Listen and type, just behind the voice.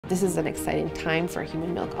This is an exciting time for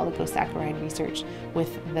human milk oligosaccharide research.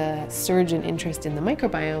 With the surge in interest in the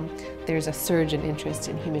microbiome, there's a surge in interest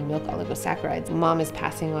in human milk oligosaccharides. Mom is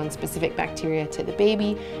passing on specific bacteria to the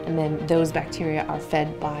baby, and then those bacteria are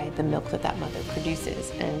fed by the milk that mother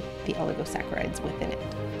produces and the oligosaccharides within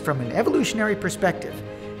it. From an evolutionary perspective,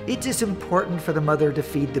 it is important for the mother to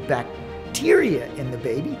feed the bacteria in the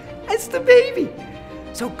baby as the baby.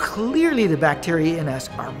 So clearly the bacteria in us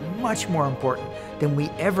are much more important than we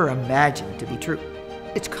ever imagined to be true.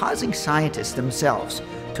 It's causing scientists themselves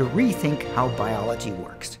to rethink how biology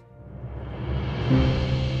works.